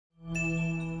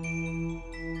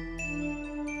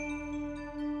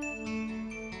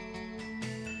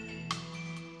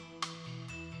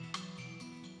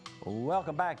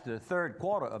welcome back to the third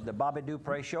quarter of the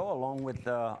BOBBY003 Show, along with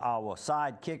our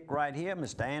sidekick right here,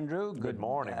 Mr. Andrew. Good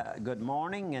morning. Good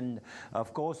morning, and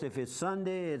of course, if it's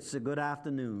Sunday, it's a good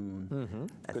afternoon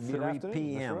at 3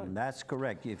 p.m. That's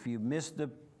correct. If you missed the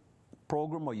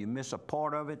program or you miss a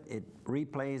part of it, it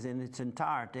replays in its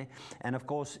entirety. And of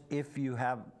course, if you're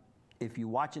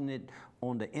watching it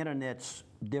on the internet's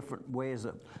different ways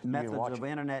of methods of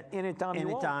internet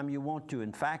anytime you want to.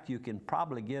 In fact, you can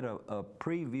probably get a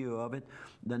preview of it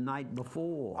the night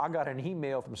before. I got an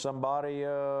email from somebody,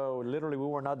 literally we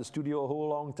weren't out of the studio a whole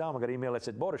long time. I got an email that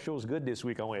said, boy, the show's good this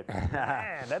week. I went, man,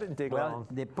 that didn't take long.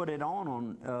 They put it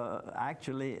on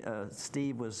actually,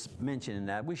 Steve was mentioning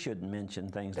that. We shouldn't mention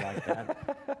things like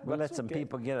that. We'll let some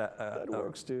people get a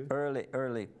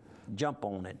early jump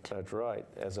on it. That's right.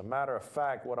 As a matter of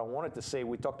fact, what I wanted to say,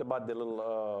 we talked about the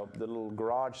little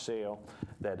garage sale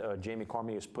that Jamie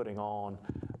Cormier is putting on.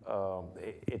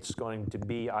 It's going to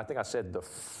be, I think I said the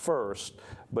 1st,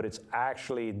 but it's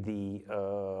actually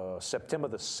the September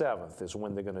the 7th is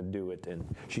when they're going to do it. And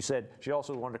she said, she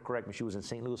also wanted to correct me, she was in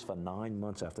St. Louis for 9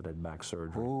 months after that back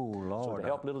surgery. Oh, Lord. So to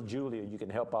help little Julia, you can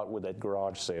help out with that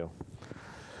garage sale.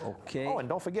 Okay. Oh, and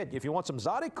don't forget, if you want some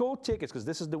Zydeco tickets, because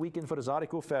this is the weekend for the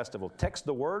Zydeco Festival, text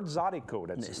the word Zydeco.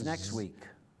 It's next week.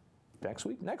 Next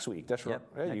week? Next week, that's right.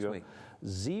 Yep, there you go. week.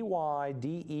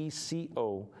 ZYDECO.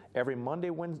 Every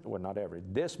Monday, Wednesday, well, not every,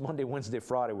 this Monday, Wednesday,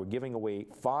 Friday, we're giving away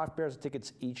 5 pairs of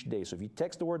tickets each day. So if you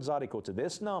text the word Zydeco to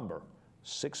this number,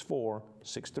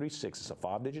 64636, it's a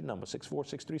 5-digit number,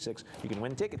 64636, you can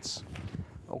win tickets.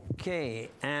 Okay,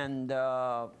 and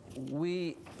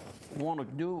we want to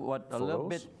do what a little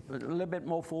bit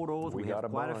more photos. We have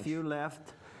quite a few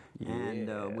left,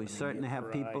 and we certainly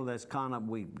have people that's kind of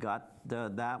got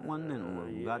that one, and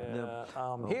we've got the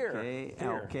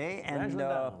okay, and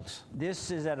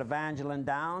this is at Evangeline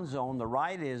Downs. On the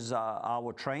right is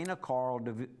our trainer Carl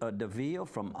DeVille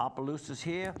from Opelousas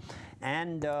here,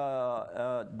 and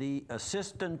the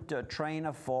assistant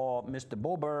trainer for Mr.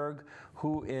 Boberg,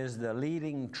 who is the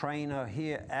leading trainer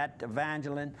here at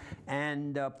Evangeline,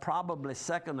 and probably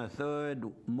second or third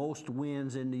most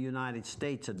wins in the United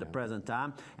States at the present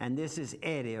time. And this is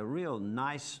Eddie, a real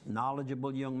nice,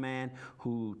 knowledgeable young man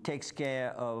who takes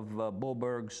care of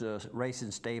Boberg's racing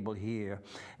stable here.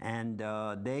 And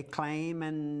they claim,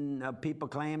 and people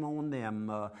claim on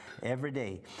them every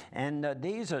day. And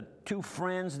these are two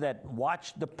friends that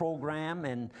watch the program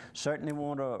and certainly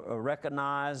want to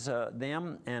recognize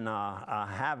them. And I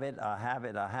have it.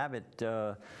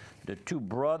 The two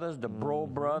brothers, the Bro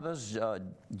brothers,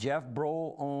 Jeff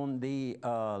Bro on the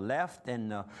left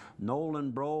and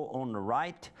Nolan Bro on the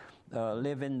right,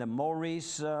 live in the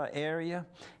Maurice area.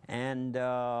 And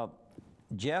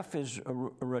Jeff is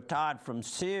retired from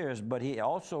Sears, but he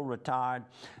also retired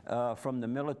from the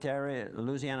military,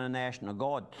 Louisiana National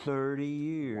Guard, 30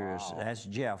 years. Wow. That's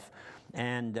Jeff.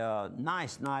 And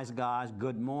nice guys.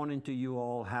 Good morning to you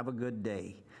all. Have a good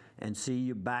day. And see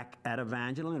you back at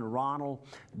Evangeline. Ronald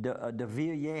de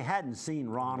Villiers, hadn't seen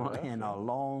Ronald in a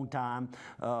long time,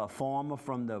 former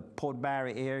from the Port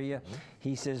Barre area.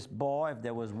 He says, boy, if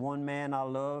there was one man I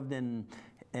loved and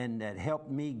that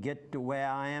helped me get to where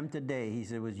I am today, he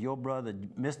said, it was your brother,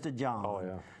 Mr. John. Oh,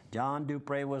 yeah. John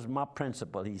Dupre was my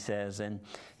principal, he says, and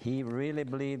he really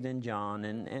believed in John,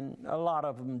 and a lot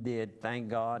of them did. Thank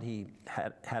God he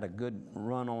had a good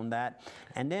run on that.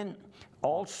 And then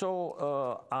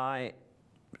also I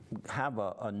have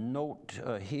a note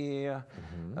here.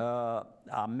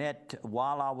 I met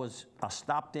while I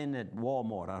stopped in at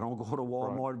Walmart. I don't go to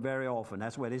Walmart very often.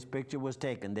 That's where this picture was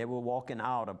taken. They were walking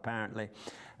out apparently.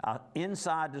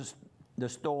 Inside the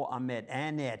store I met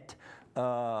Annette,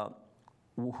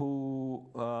 who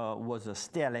was a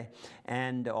Stelly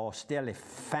or Stelly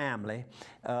family,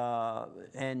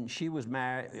 and she is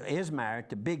married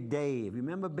to Big Dave.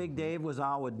 Remember Big Dave was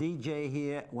our DJ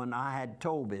here when I had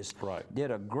Toby's. Right. Did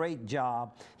a great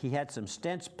job. He had some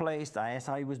stents placed. I asked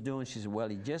how he was doing. She said, well,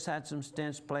 he just had some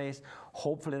stents placed.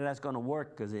 Hopefully that's going to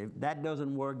work, because if that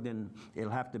doesn't work, then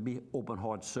it'll have to be open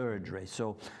heart surgery.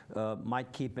 So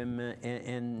might keep him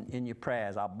in your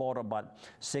prayers. I bought about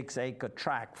 6-acre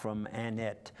tract from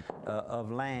Annette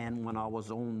of land when I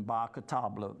was on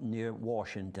Catawba near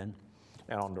Washington.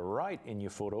 And on the right in your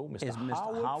photo, Mr.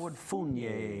 Howard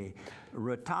Fournier,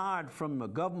 retired from a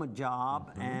government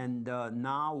job and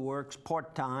now works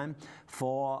part-time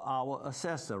for our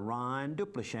assessor, Ryan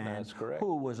Duplichan. That's correct.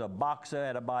 Who was a boxer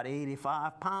at about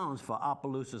 85 pounds for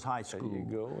Opelousas High School. There you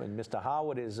go. And Mr.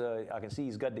 Howard is, I can see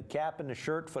he's got the cap and the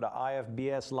shirt for the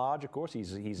IFBS Lodge, of course.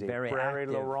 He's a very Prairie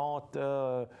active.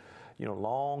 Laurent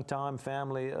long-time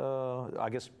family. I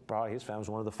guess probably his family was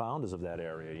one of the founders of that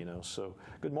area, So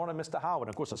good morning, Mr. Howard. And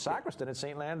of course, a sacristan at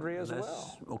St. Landry as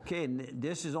well. Okay,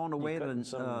 this is on the way to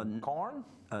some corn?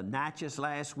 Natchez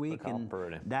last week, and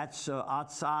that's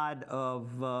outside of,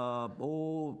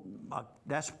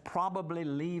 that's probably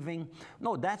leaving,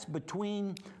 no, that's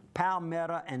between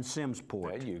Palmetto and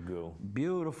Simmsport. There you go.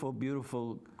 Beautiful,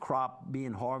 beautiful crop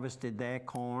being harvested there,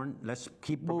 corn. Let's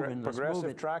keep moving.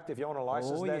 Progressive Tract, if you want to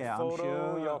license that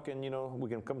photo, sure. y'all can, we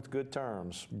can come to good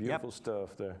terms. Beautiful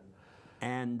stuff there.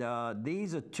 And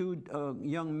these are two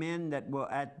young men that were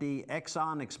at the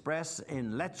Exxon Express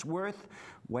in Lettsworth,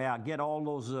 where I get all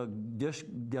those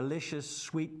delicious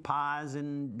sweet pies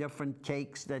and different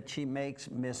cakes that she makes.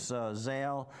 Miss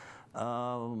Zell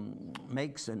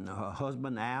makes, and her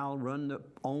husband Al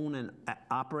own and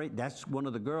operate. That's one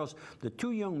of the girls. The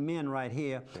two young men right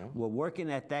here were working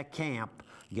at that camp,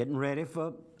 getting ready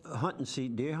for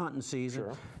deer hunting season.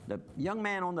 Sure. The young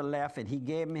man on the left, and he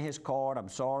gave me his card. I'm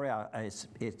sorry, I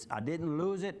didn't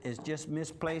lose it. It's just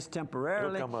misplaced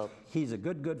temporarily. It'll come up. He's a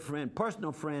good friend,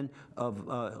 personal friend of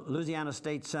Louisiana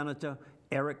State Senator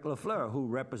Eric LaFleur, who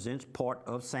represents part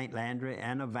of St. Landry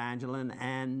and Evangeline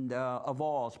and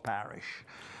Avals Parish.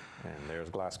 And there's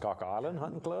Glasscock Island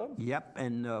Hunting Club. Yep,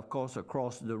 and of course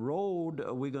across the road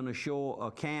we're going to show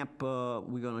a camp.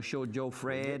 We're going to show Joe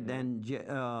Fred and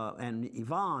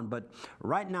Yvonne. But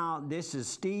right now this is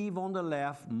Steve on the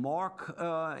left, Mark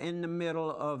in the middle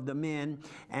of the men,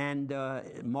 and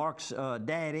Mark's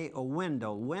daddy,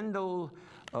 Wendell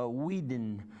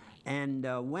Whedon.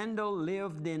 And Wendell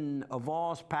lived in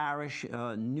Avals Parish,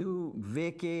 knew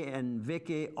Vicky, and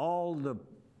Vicky, all the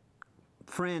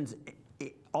friends.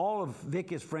 All of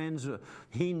Vicky's friends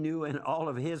he knew, and all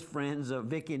of his friends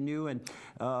Vicky knew, and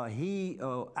he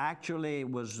actually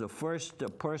was the first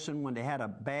person when they had a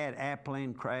bad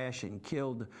airplane crash and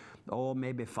killed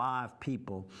maybe 5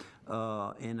 people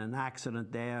in an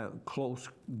accident there. Close,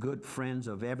 good friends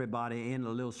of everybody in a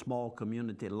little small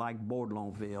community like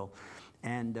Bourdonville.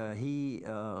 And he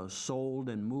sold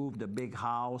and moved a big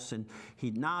house, and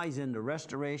now he's in the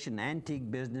restoration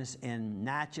antique business in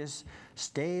Natchez.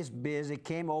 Stays busy.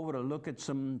 Came over to look at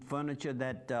some furniture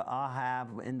that I have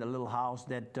in the little house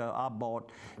that I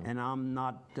bought, and I'm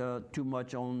not too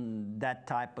much on that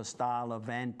type of style of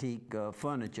antique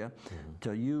furniture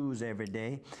to use every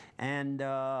day. And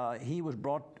he was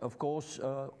brought, of course,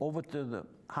 over to the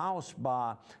house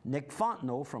by Nick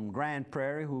Fontenot from Grand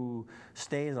Prairie, who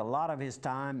stays a lot of his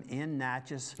time in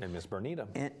Natchez. And Miss Bernita.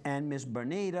 And Miss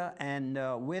Bernita. And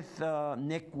with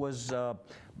Nick was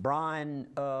Brian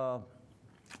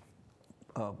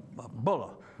Buller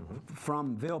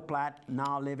from Ville Platte,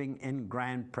 now living in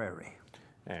Grand Prairie.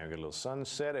 And we got a little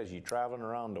sunset as you're traveling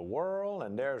around the world,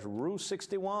 and there's Route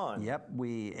 61. Yep,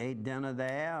 we ate dinner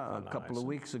there a couple of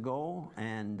weeks ago,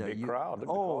 and big crowd.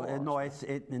 No,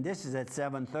 and this is at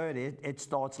 7:30. It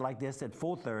starts like this at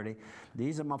 4:30.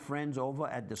 These are my friends over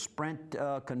at the Sprint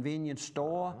convenience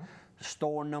store.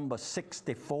 Store number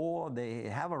 64. They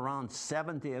have around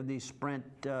 70 of these Sprint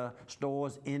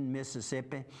stores in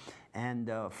Mississippi,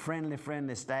 and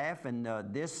friendly staff. And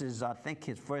this is, I think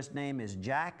his first name is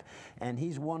Jack, and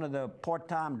he's one of the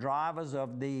part-time drivers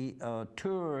of the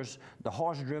tours, the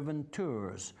horse-driven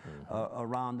tours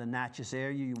around the Natchez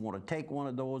area. You want to take one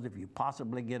of those if you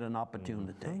possibly get an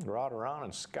opportunity. Ride around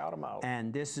and scout them out.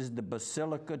 And this is the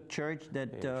Basilica Church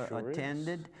that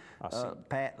attended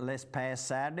last past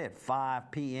Saturday at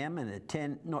 5 p.m. and at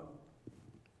 10. No,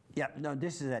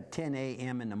 this is at 10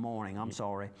 a.m. in the morning. I'm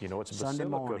sorry. You know it's a Sunday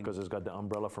basilica morning because it's got the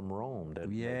umbrella from Rome.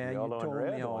 Yeah, you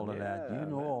told me all of that. You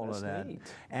know all of that. Neat.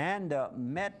 And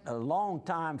met a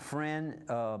longtime friend,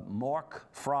 Mark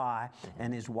Fry,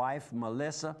 and his wife,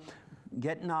 Melissa,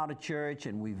 getting out of church,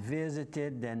 and we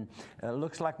visited, and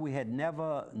looks like we had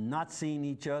never not seen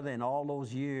each other in all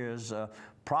those years.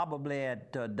 Probably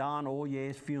at Don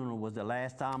Oyer's funeral was the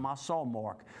last time I saw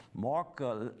Mark. Mark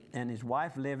and his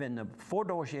wife live in the Fort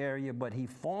area, but he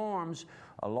farms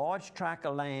a large tract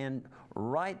of land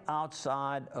right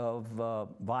outside of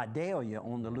Vidalia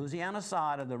on the Louisiana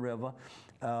side of the river.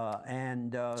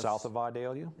 South of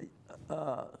Vidalia?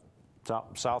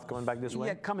 South coming back this way?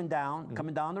 Yeah, coming down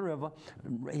the river.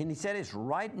 And he said it's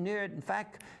right near it. In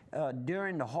fact,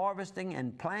 during the harvesting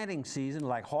and planting season,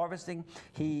 like harvesting,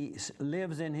 he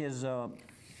lives in his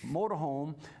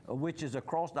motorhome, which is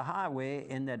across the highway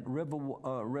in that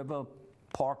River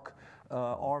Park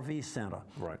RV Center,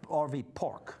 RV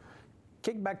Park.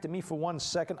 Kick back to me for 1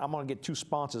 second. I'm going to get 2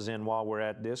 sponsors in while we're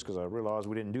at this because I realized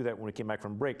we didn't do that when we came back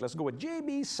from break. Let's go with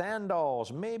J.B.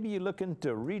 Sandals. Maybe you're looking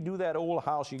to redo that old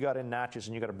house you got in Natchez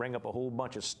and you got to bring up a whole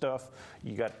bunch of stuff.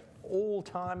 You got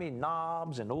old-timey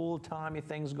knobs and old-timey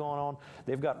things going on.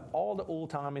 They've got all the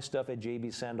old-timey stuff at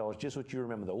J.B. Sandals, just what you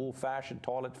remember, the old-fashioned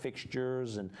toilet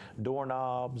fixtures and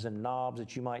doorknobs and knobs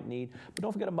that you might need. But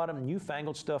don't forget about them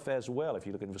newfangled stuff as well. If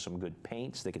you're looking for some good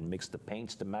paints, they can mix the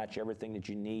paints to match everything that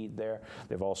you need there.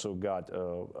 They've also got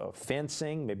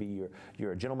fencing. Maybe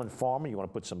you're a gentleman farmer. You want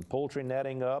to put some poultry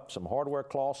netting up, some hardware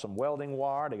cloth, some welding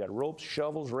wire. They got ropes,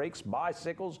 shovels, rakes,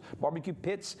 bicycles, barbecue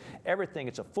pits, everything.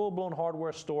 It's a full-blown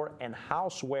hardware store and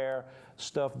houseware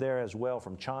stuff there as well,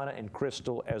 from China and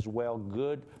crystal as well.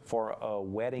 Good for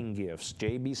wedding gifts.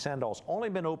 J.B. Sandals, only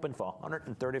been open for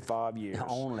 135 years.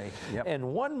 Only, yep.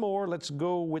 And one more, let's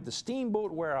go with the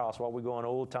Steamboat Warehouse while we're going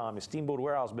old time. The Steamboat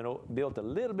Warehouse has been built a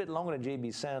little bit longer than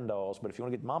J.B. Sandals, but if you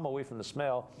want to get Mama away from the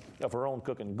smell of her own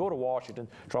cooking, go to Washington,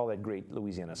 try all that great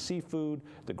Louisiana seafood,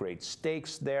 the great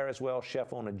steaks there as well.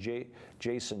 Chef owner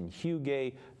Jason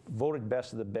Hugay, voted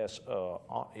best of the best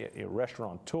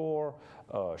restaurateur,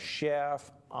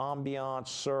 chef, ambiance,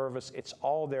 service. It's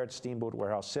all there at Steamboat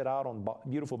Warehouse. Sit out on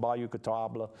beautiful Bayou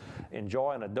Catawba,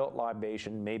 enjoy an adult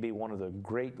libation, maybe one of the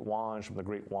great wines from the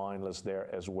great wine list there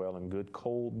as well, and good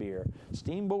cold beer.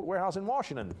 Steamboat Warehouse in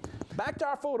Washington. Back to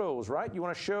our photos, right? You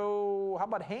want to show, how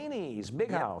about Haney's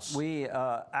Big House? We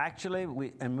actually,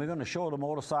 we're going to show the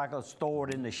motorcycle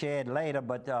stored in the shed later,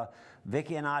 but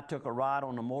Vicki and I took a ride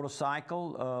on the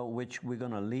motorcycle, which we're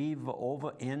going to leave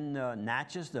over in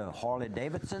Natchez, the Harley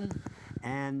Davidson,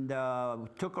 and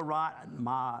took a ride.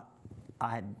 I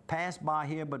had passed by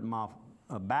here, but my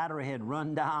battery had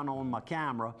run down on my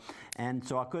camera, and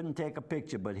so I couldn't take a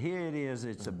picture. But here it is.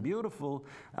 It's a beautiful,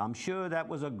 I'm sure that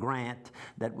was a grant.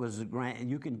 That was a grant.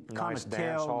 You can kind of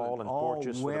tell all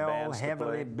well,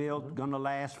 heavily built, going to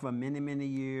last for many, many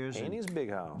years. Haney's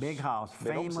Big House. Big House,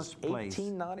 famous place.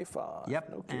 1895. Yep,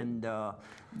 no and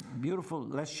beautiful.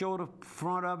 Let's show the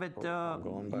front of it.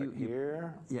 Going back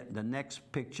here. Yeah, the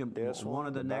next picture, This one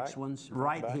of the next ones,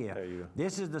 right here. There you go.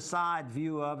 This is the side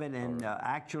view of it, and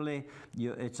actually,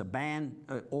 it's a band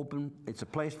open. It's a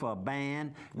place for a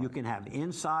band. You can have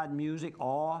inside music,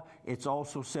 or it's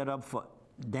also set up for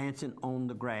dancing on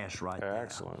the grass right there.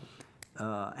 Excellent.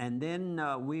 And then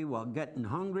we were getting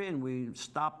hungry, and we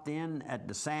stopped in at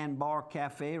the Sandbar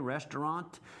Cafe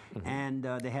restaurant, and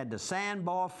they had the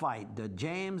Sandbar Fight, the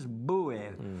James Bowie.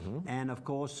 And of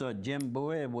course, Jim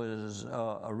Bowie was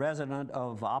a resident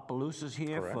of Opelousas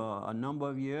here for a number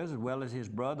of years, as well as his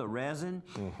brother Resin.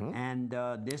 And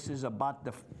this is about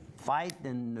the fight,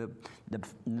 and the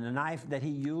knife that he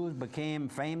used became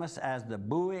famous as the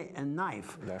Bowie and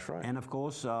knife. That's right. And of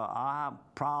course, I'm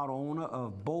proud owner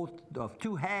of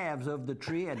two halves of the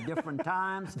tree at different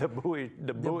times. Jim Bowie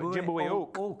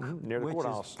Oak near the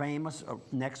courthouse, which is famous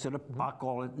next to the, I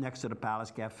call it next to the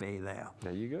Palace Cafe there.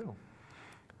 There you go.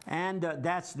 And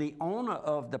that's the owner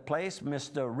of the place,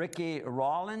 Mr. Ricky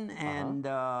Rollin, and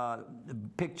the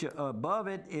picture above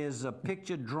it is a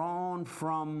picture drawn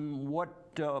from what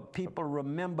people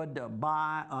remembered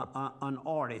by an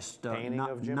artist. Painting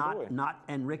of Jim Bowie.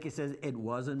 And Ricky says, it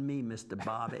wasn't me, Mr.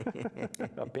 Bobby.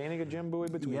 A painting of Jim Bowie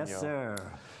between yes, y'all. sir.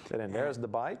 And there's the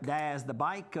bike? There's the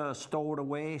bike stored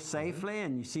away safely,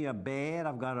 and you see a bed.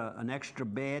 I've got an extra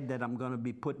bed that I'm going to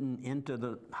be putting into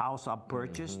the house I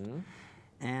purchased.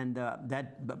 And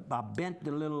I bent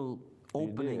the little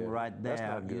opening right there.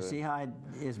 That's not good. You see how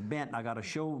it's bent? I got to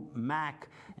show Mac,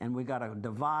 and we got to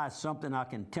devise something I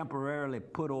can temporarily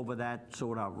put over that, so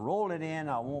when I roll it in,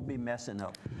 I won't be messing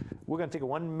up. We're going to take a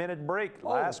 1-minute break.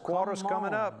 Last quarter's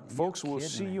coming up. Folks, we'll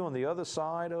see you on the other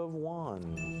side of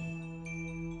one.